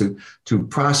crimes, to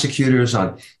prosecutors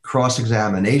on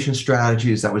cross-examination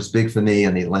strategies. That was big for me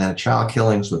in the Atlanta child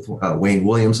killings with Wayne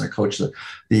Williams. I coached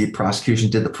the prosecution,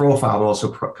 did the profile, but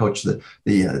also coached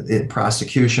the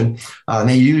prosecution.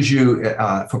 They use you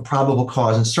for probable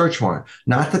cause and search warrant,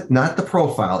 not the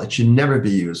profile. It should never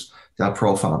be used, that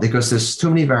profile, because there's too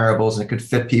many variables and it could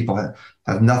fit people,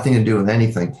 have nothing to do with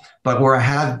anything. But where I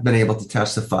have been able to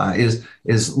testify is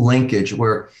linkage,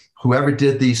 where whoever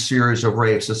did these series of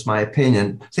rapes, that's my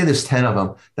opinion, say there's 10 of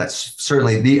them, that's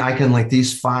certainly I can link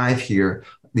these 5 here,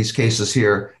 these cases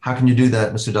here. How can you do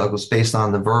that, Mr. Douglas, based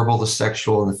on the verbal, the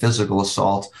sexual, and the physical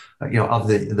assault, of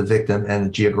the victim and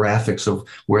the geographics of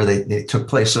where they took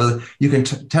place? So you can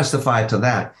testify to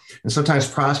that. And sometimes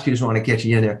prosecutors want to get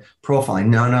you in there profiling.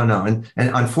 No. And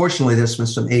unfortunately, there's been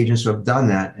some agents who have done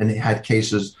that and they had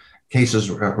cases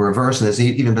reversed, and there's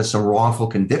even been some wrongful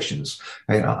convictions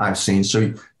I've seen. So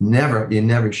you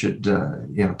never should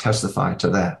testify to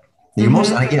that. You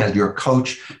again, you're a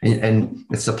coach, and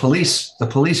it's the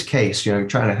police case. You're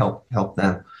trying to help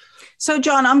them. So,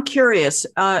 John, I'm curious.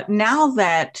 Now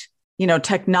that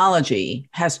technology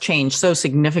has changed so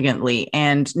significantly,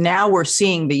 and now we're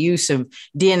seeing the use of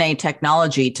DNA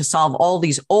technology to solve all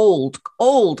these old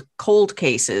cold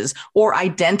cases or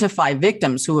identify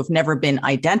victims who have never been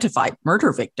identified,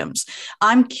 murder victims.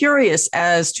 I'm curious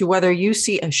as to whether you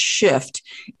see a shift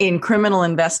in criminal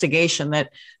investigation that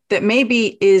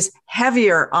maybe is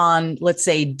heavier on, let's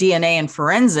say, DNA and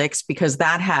forensics, because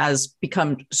that has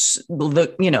become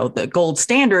the gold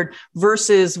standard,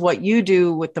 versus what you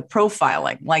do with the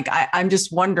profiling. Like, I'm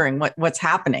just wondering what's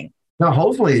happening. Now,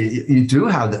 hopefully you do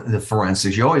have the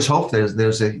forensics. You always hope there's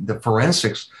the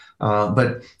forensics,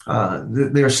 but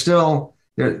there's still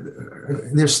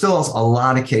a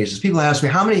lot of cases. People ask me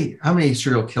how many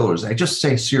serial killers. I just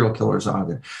say serial killers are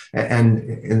there,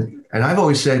 and I've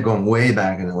always said, going way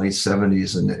back in the late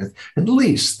 70s, and at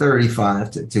least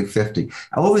 35 to 50.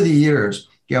 Over the years,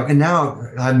 and now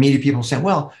I'm meeting people saying,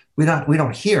 well, we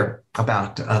don't hear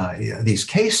about these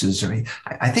cases. I mean,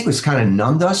 I think it's kind of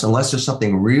numbed us unless there's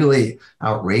something really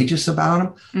outrageous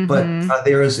about them. But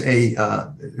there was a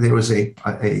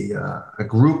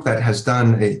group that has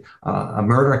done a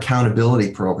murder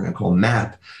accountability program called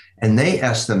MAP, and they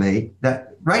estimate that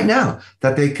right now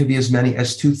that they could be as many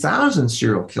as 2,000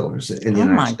 serial killers in the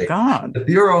United States. Oh my God!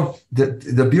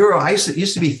 The Bureau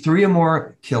used to be 3 or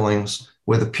more killings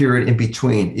with a period in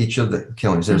between each of the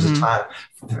killings. There's a time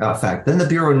fact. Then the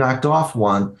Bureau knocked off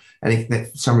one, and for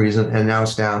some reason, and now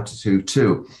it's down to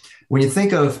 2. When you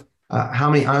think of how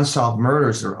many unsolved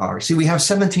murders there are, see, we have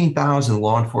 17,000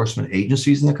 law enforcement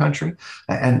agencies in the country,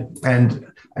 and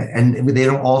they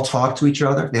don't all talk to each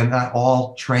other. They're not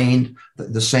all trained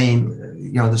the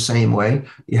same way.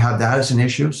 You have that as an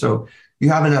issue. So you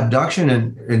have an abduction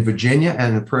in Virginia,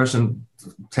 and the person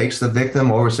takes the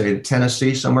victim over, say, to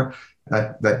Tennessee somewhere.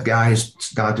 That guy has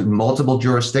gone to multiple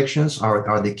jurisdictions.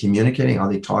 Are they communicating? Are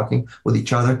they talking with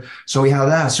each other? So we have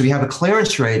that. So you have a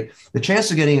clearance rate. The chance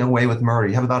of getting away with murder,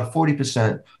 you have about a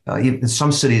 40%, in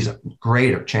some cities,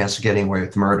 greater chance of getting away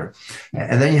with murder.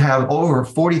 And then you have over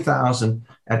 40,000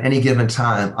 at any given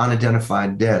time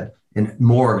unidentified dead in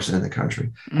morgues in the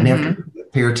country. And after a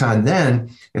period of time,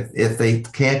 then if they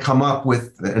can't come up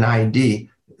with an ID,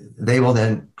 they will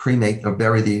then cremate or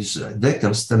bury these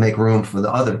victims to make room for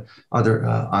the other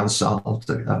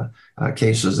unsolved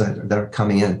cases that are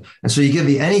coming in. And so you give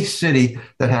me any city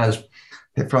that has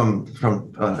from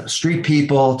street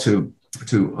people to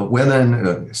women,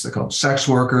 they're called sex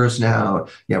workers now.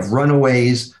 You have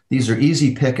runaways. These are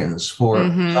easy pickings for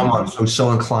someone who's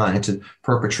so inclined to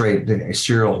perpetrate a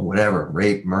serial whatever,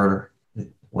 rape, murder,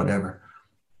 whatever.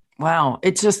 Wow.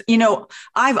 It's just,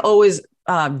 I've always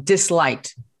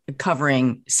disliked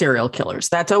covering serial killers.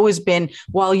 That's always been,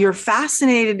 while you're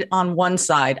fascinated on one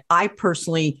side, I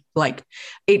personally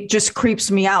it just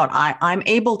creeps me out. I'm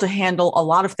able to handle a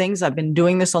lot of things. I've been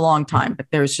doing this a long time, but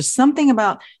there's just something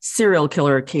about serial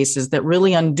killer cases that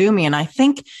really undo me. And I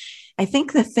think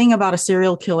the thing about a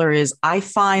serial killer is I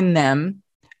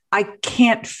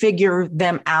can't figure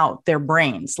them out, their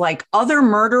brains. Like other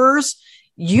murderers,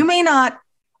 you may not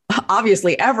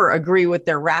obviously ever agree with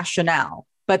their rationale,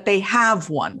 but they have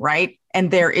one, right? And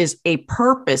there is a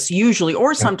purpose usually,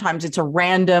 or sometimes it's a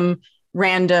random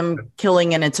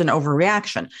killing and it's an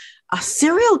overreaction. A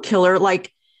serial killer,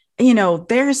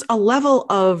 there's a level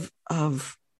of,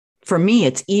 for me,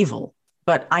 it's evil,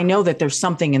 but I know that there's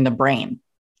something in the brain.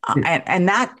 And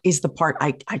that is the part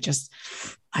I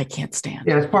can't stand.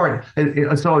 Yeah,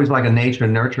 it's always like a nature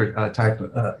and nurture type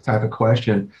of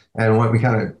question. And what we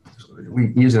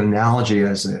use an analogy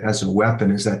as a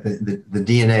weapon is that the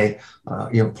DNA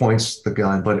points the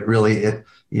gun, but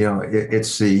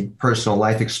it's the personal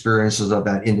life experiences of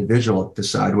that individual that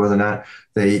decide whether or not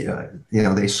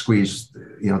they squeeze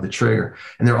the trigger.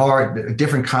 And there are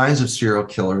different kinds of serial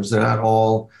killers. They're not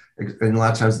all. And a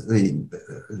lot of times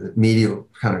the media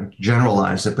kind of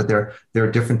generalize it, but there are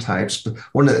different types. But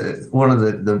one of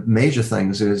the major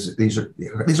things is these are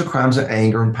crimes of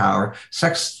anger and power.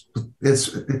 Sex,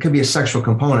 it could be a sexual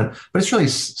component, but it's really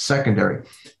secondary.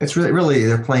 It's really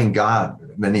they're playing God,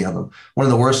 many of them. One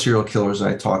of the worst serial killers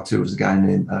I talked to was a guy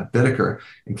named Bittaker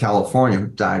in California who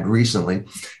died recently,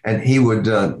 and he would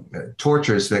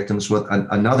torture his victims with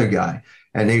another guy.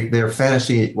 And their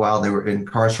fantasy while they were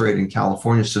incarcerated in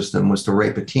California system was to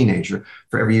rape a teenager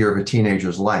for every year of a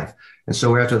teenager's life. And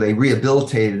so after they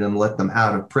rehabilitated them, let them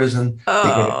out of prison,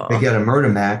 they get a murder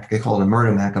Mac. They call it a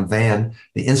murder Mac, a van.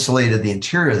 They insulated the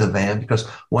interior of the van because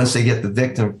once they get the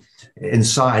victim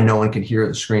inside, no one can hear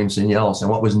the screams and yells. And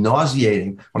what was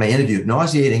nauseating when I interviewed,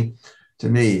 to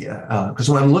me, because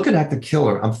when I'm looking at the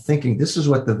killer, I'm thinking this is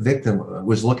what the victim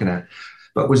was looking at.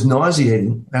 But was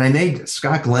nauseating, and I made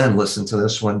Scott Glenn listen to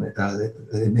this one.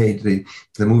 They made the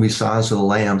movie Silence of the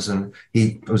Lambs, and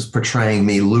he was portraying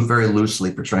me very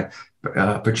loosely,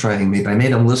 portraying me. But I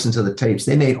made him listen to the tapes.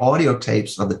 They made audio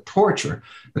tapes of the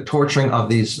torturing of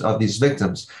these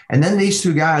victims, and then these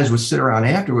two guys would sit around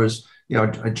afterwards,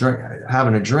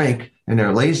 having a drink in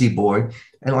their lazy boy,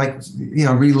 and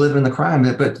reliving the crime,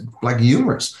 but like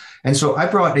humorous. And so I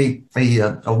brought a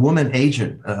woman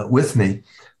agent with me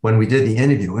when we did the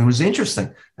interview. It was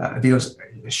interesting because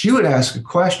she would ask a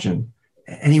question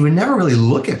and he would never really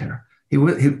look at her. She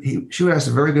would ask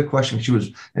a very good question.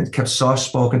 And kept soft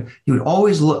spoken. He would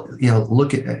always look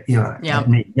at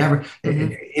me. Never,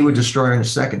 he would destroy her in a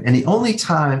second. And the only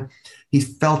time he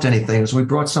felt anything. So we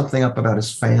brought something up about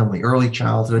his family, early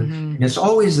childhood. Mm-hmm. And it's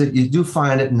always that you do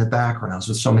find it in the backgrounds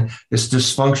with this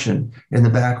dysfunction in the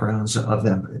backgrounds of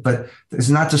them. But it's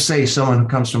not to say someone who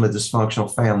comes from a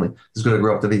dysfunctional family is going to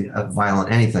grow up to be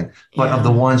violent, anything. But of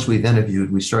the ones we've interviewed,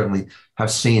 we certainly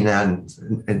have seen that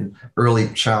in early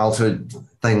childhood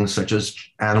things such as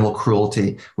animal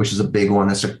cruelty, which is a big one.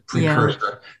 That's a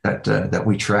precursor that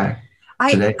we track.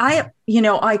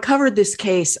 I covered this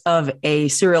case of a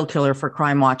serial killer for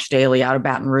Crime Watch Daily out of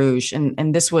Baton Rouge.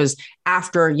 And this was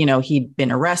after, he'd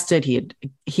been arrested.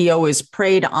 He always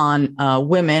preyed on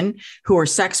women who were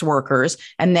sex workers.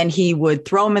 And then he would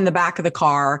throw them in the back of the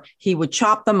car. He would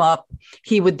chop them up.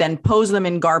 He would then pose them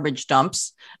in garbage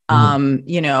dumps.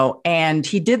 And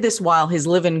he did this while his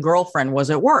live-in girlfriend was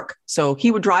at work. So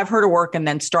he would drive her to work and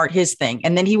then start his thing.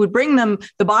 And then he would bring the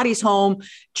bodies home,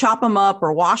 chop them up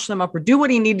or wash them up or do what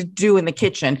he needed to do in the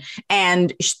kitchen.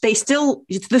 And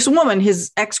this woman,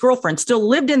 his ex-girlfriend, still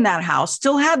lived in that house,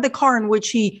 still had the car in which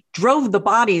he drove the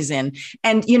bodies in.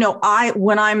 And,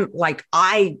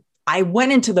 I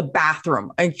went into the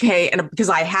bathroom, okay, and because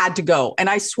I had to go. And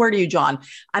I swear to you, John,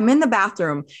 I'm in the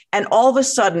bathroom and all of a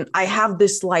sudden I have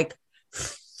this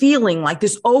feeling,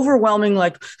 this overwhelming,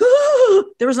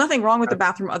 there was nothing wrong with the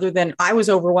bathroom other than I was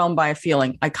overwhelmed by a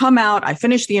feeling. I come out, I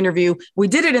finish the interview. We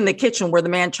did it in the kitchen where the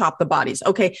man chopped the bodies.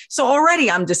 Okay. So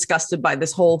already I'm disgusted by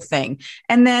this whole thing.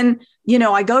 And then,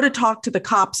 I go to talk to the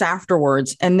cops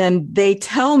afterwards and then they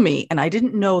tell me, and I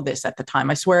didn't know this at the time,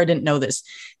 I swear I didn't know this,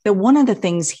 that one of the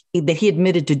things that he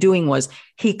admitted to doing was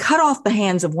he cut off the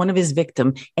hands of one of his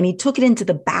victims and he took it into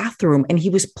the bathroom and he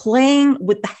was playing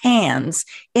with the hands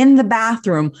in the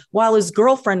bathroom while his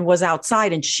girlfriend was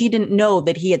outside and she didn't know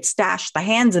that he had stashed the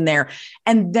hands in there.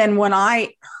 And then when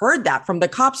I heard that from the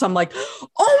cops, I'm like,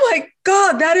 oh my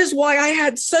God, that is why I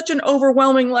had such an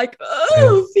overwhelming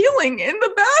feeling in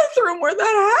the bathroom where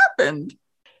that happened.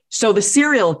 So the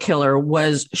serial killer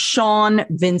was Sean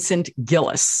Vincent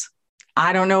Gillis.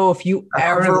 I don't know if you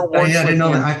ever worked with him. I didn't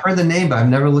know that. I've heard the name, but I've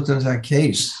never looked into that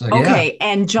case. So, okay. Yeah.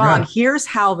 And John, here's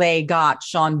how they got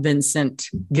Sean Vincent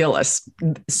Gillis.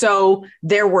 So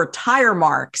there were tire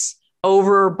marks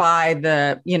over by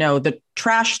the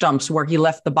trash dumps where he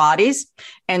left the bodies.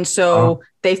 And so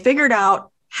they figured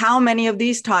out how many of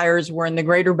these tires were in the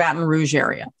greater Baton Rouge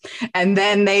area. And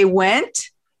then they went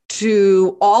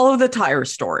to all of the tire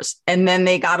stores. And then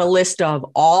they got a list of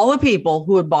all the people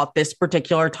who had bought this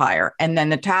particular tire. And then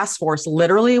the task force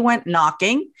literally went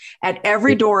knocking at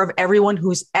every door of everyone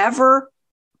who's ever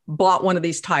bought one of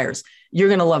these tires. You're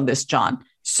going to love this, John.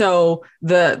 So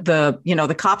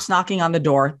the cops knocking on the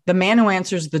door, the man who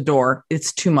answers the door,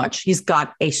 it's too much. He's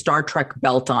got a Star Trek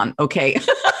belt on. Okay.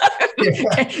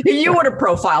 You would have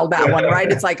profiled that one,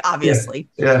 right? It's obviously.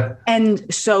 Yeah.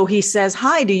 And so he says,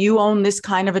 hi, do you own this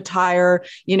kind of a tire?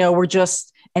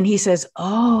 And he says,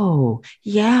 oh,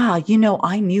 yeah,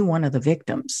 I knew one of the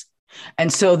victims.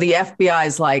 And so the FBI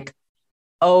is like,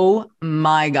 oh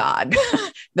my God,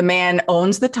 the man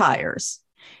owns the tires.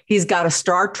 He's got a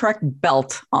Star Trek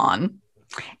belt on,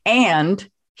 and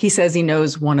he says he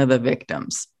knows one of the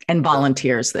victims and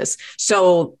volunteers this.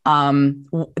 So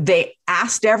they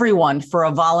asked everyone for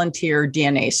a volunteer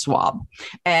DNA swab.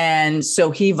 And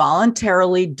so he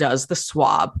voluntarily does the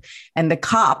swab. And the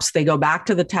cops, they go back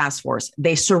to the task force.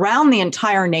 They surround the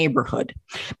entire neighborhood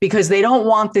because they don't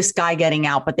want this guy getting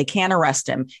out, but they can't arrest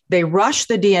him. They rush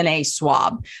the DNA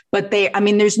swab, but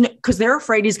because they're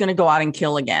afraid he's going to go out and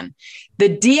kill again. The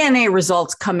DNA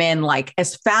results come in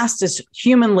as fast as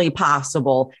humanly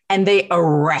possible, and they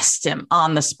arrest him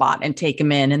on the spot and take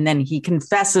him in. And then he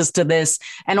confesses to this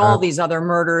and all these other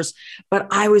murders. But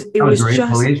it was great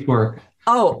just police work.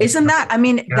 Oh, isn't that?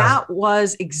 That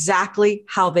was exactly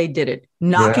how they did it.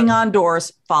 Knocking on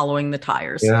doors, following the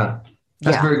tires. Yeah.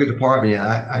 That's a very good department.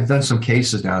 Yeah, I've done some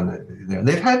cases down there.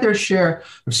 They've had their share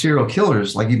of serial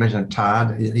killers, like you mentioned,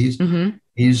 Todd. He's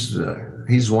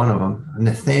one of them.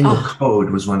 Nathaniel Code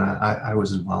was when I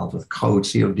was involved with Code,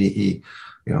 CODE.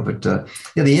 The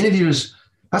interviews.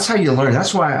 That's how you learn.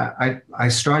 That's why I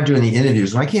started doing the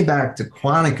interviews. When I came back to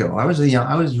Quantico,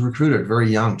 I was recruited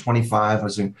very young, 25. I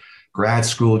was in grad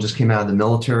school, just came out of the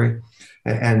military,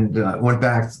 and went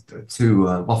back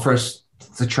to first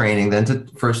to training, then to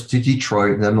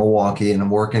Detroit, then Milwaukee, and I'm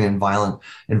working in violent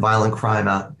crime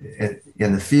out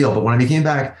in the field. But when I became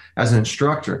back as an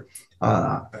instructor,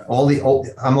 I'm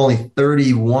only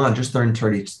 31, just turned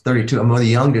 32. I'm one of the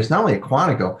youngest, not only at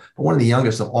Quantico, but one of the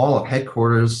youngest of all of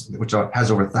headquarters, which has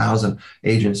over 1,000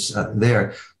 agents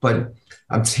there. But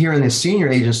I'm hearing the senior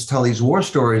agents tell these war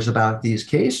stories about these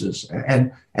cases,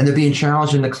 and they're being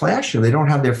challenged in the classroom. They don't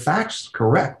have their facts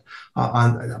correct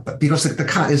because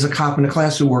there's a cop in the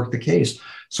class who worked the case.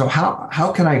 So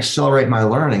how can I accelerate my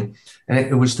learning?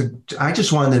 And I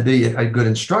just wanted to be a good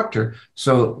instructor.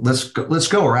 So let's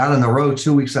go. We're out on the road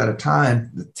 2 weeks at a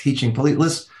time teaching police.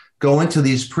 Let's go into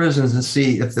these prisons and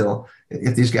see if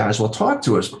these guys will talk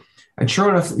to us. And sure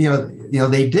enough,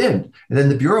 they did. And then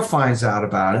the Bureau finds out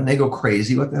about it and they go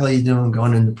crazy. What the hell are you doing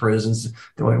going into prisons?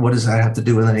 What does that have to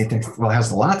do with anything? Well, it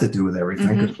has a lot to do with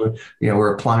everything because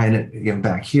we're applying it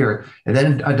back here. And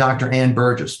then Dr. Ann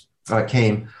Burgess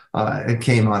came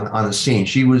on the scene.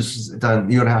 She was done,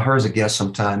 have her as a guest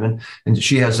sometime. And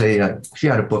she had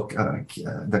a book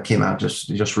that came out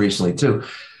just recently too.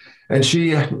 And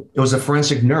she was a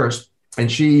forensic nurse. And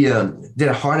she did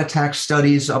a heart attack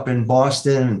studies up in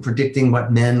Boston and predicting what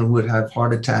men would have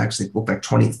heart attacks. They looked like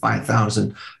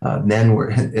 25,000 men were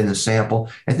in the sample.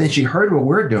 And then she heard what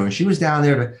we're doing. She was down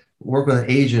there to work with an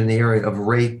agent in the area of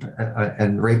rape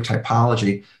and rape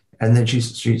typology. And then she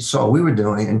saw what we were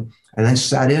doing and then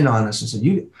sat in on us and said,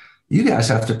 you guys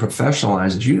have to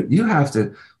professionalize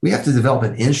it. We have to develop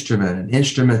an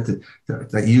instrument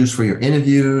that you use for your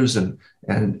interviews. And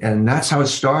that's how it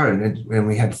started. And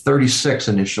we had 36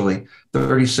 initially,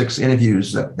 36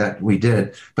 interviews that we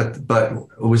did. But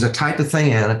it was a type of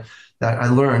thing, Anna, that I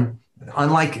learned,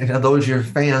 unlike those of your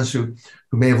fans who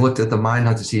may have looked at the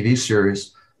Mindhunter TV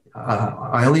series,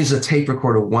 I only used a tape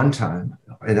recorder one time,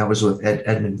 and that was with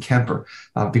Edmund Kemper,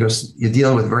 because you're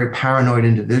dealing with very paranoid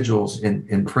individuals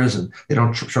in prison. They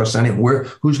don't trust anyone.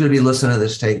 Who's going to be listening to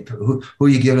this tape? Who are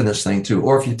you giving this thing to?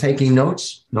 Or if you're taking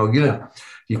notes, no good.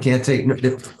 You can't take,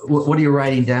 what are you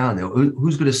writing down?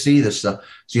 Who's going to see this stuff?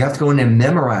 So you have to go in and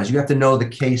memorize. You have to know the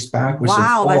case backwards and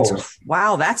forwards.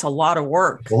 That's a lot of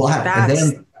work. And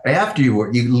then after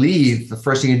you leave, the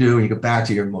first thing you do when you go back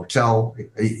to your motel,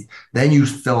 then you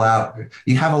fill out,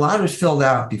 you have a lot of it filled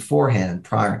out beforehand,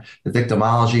 prior, the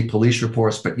victimology, police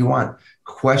reports, but you want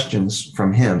questions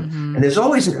from him. Mm-hmm. And there's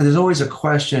always a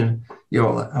question,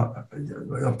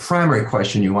 a primary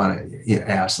question you want to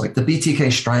ask, like the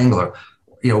BTK Strangler.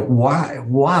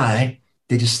 Why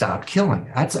did you stop killing?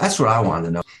 That's what I wanted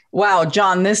to know. Wow,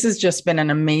 John, this has just been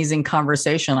an amazing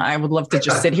conversation. I would love to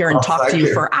just sit here and talk to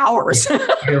you for hours.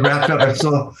 Wrapped up. I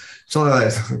saw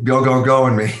go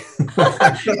in me.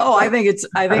 Oh, I think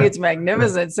it's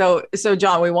magnificent. So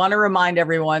John, we want to remind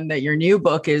everyone that your new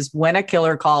book is When a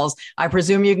Killer Calls. I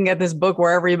presume you can get this book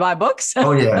wherever you buy books.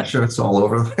 Oh yeah, sure. It's all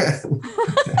over.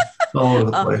 All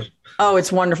over the place. Oh,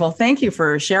 it's wonderful. Thank you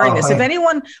for sharing this. If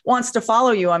anyone wants to follow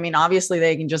you, I mean, obviously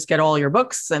they can just get all your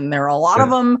books and there are a lot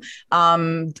of them.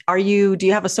 Do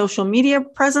you have a social media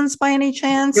presence by any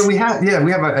chance? Yeah, we have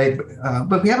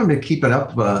but we haven't been keeping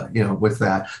up, with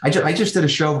that. I just did a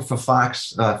show for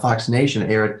Fox Nation,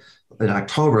 aired in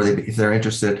October, if they're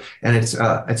interested. And it's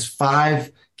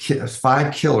five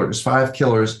killers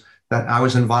that I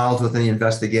was involved with in the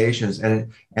investigations,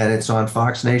 and it's on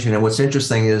Fox Nation. And what's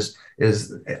interesting is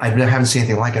I haven't seen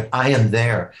anything like it. I am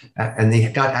there, and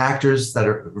they got actors that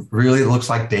are really looks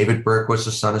like David Berkowitz,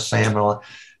 the son of Sam, and all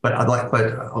that.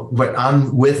 But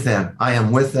I'm with them. I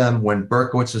am with them when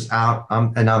Berkowitz is out.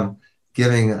 I'm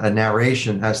giving a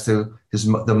narration as to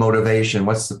the motivation.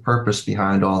 What's the purpose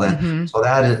behind all that? Mm-hmm. So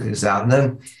that is out, and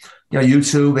then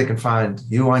YouTube. They can find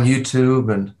you on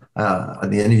YouTube and.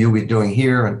 The interview we're doing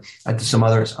here, and I did some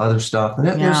other stuff, and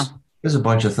there's a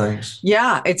bunch of things.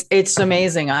 Yeah, it's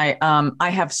amazing. I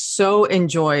have so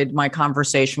enjoyed my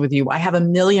conversation with you. I have a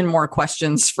million more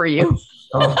questions for you.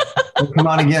 We'll come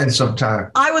on again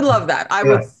sometime. I would love that. I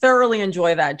would thoroughly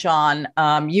enjoy that, John.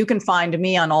 You can find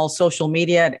me on all social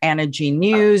media at Anna G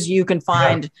News. You can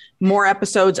find more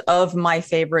episodes of My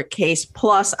Favorite Case,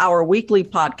 plus our weekly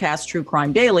podcast, True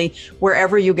Crime Daily,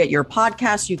 wherever you get your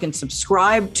podcasts. You can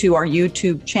subscribe to our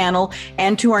YouTube channel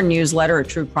and to our newsletter at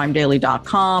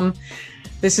truecrimedaily.com.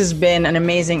 This has been an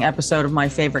amazing episode of My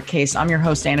Favorite Case. I'm your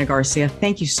host, Anna Garcia.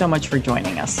 Thank you so much for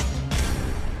joining us.